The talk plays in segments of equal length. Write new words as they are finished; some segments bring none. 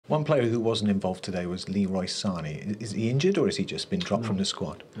One player who wasn't involved today was Leroy Sane. Is he injured or has he just been dropped from the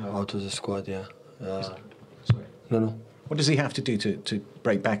squad? Out of the squad, yeah. Sorry. No. What does he have to do to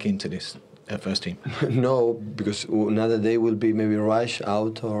break back into this first team? No, because another day will be maybe Raj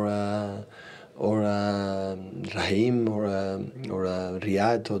out or Raheem or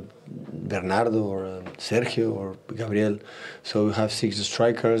Riyad or Bernardo or Sergio or Gabriel. So we have 6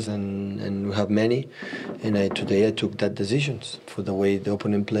 strikers and we have many. And today I took that decisions for the way the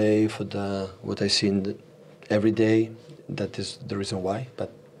opponent play, for what I see every day. That is the reason why.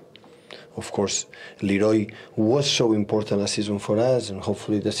 But of course, Leroy was so important last season for us, and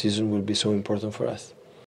hopefully the season will be so important for us.